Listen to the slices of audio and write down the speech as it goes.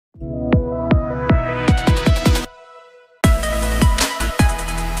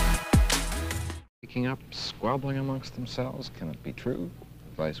breaking up, squabbling amongst themselves. Can it be true?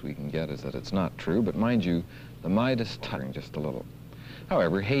 Advice we can get is that it's not true, but mind you, the Midas touching just a little.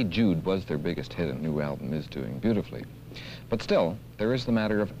 However, Hey Jude was their biggest hit, and the new album is doing beautifully. But still, there is the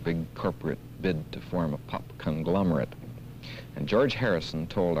matter of a big corporate bid to form a pop conglomerate. And George Harrison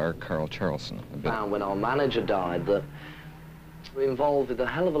told our Carl Charlson a bit. When our manager died, that we were involved with a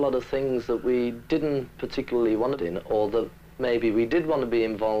hell of a lot of things that we didn't particularly want in, or that maybe we did want to be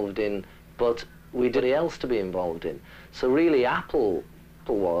involved in, but we didn't want else to be involved in. So really, it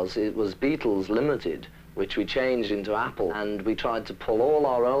was Beatles Limited, which we changed into Apple, and we tried to pull all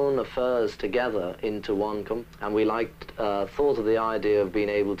our own affairs together into one company. And we thought of the idea of being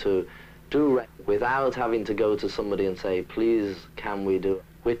able to do without having to go to somebody and say, please, can we do it?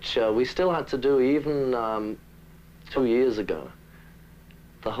 Which we still had to do even 2 years ago.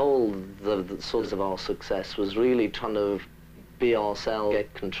 The source of our success was really trying to be ourselves,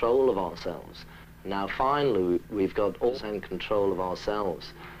 get control of ourselves. Now finally we've got all control of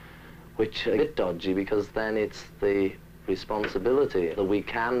ourselves, which is a bit dodgy, because then it's the responsibility that we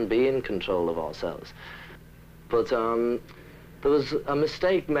can be in control of ourselves. But there was a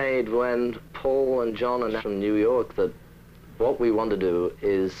mistake made when Paul and John are from New York, that what we want to do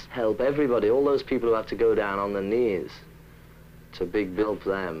is help everybody, all those people who have to go down on their knees, to help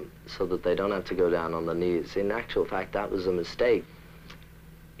them so that they don't have to go down on their knees. In actual fact, that was a mistake.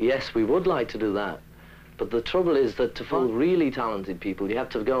 Yes, we would like to do that, but the trouble is that to find really talented people, you have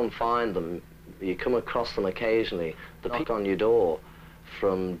to go and find them. You come across them occasionally. The people on your door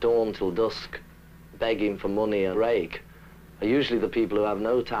from dawn till dusk begging for money and rake are usually the people who have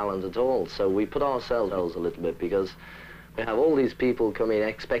no talent at all. So we put ourselves a little bit, because we have all these people coming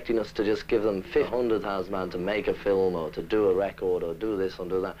expecting us to just give them £100,000 to make a film, or to do a record, or do this or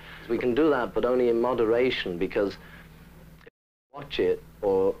do that. We can do that, but only in moderation, because if we watch it,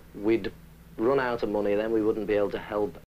 or we'd run out of money, then we wouldn't be able to help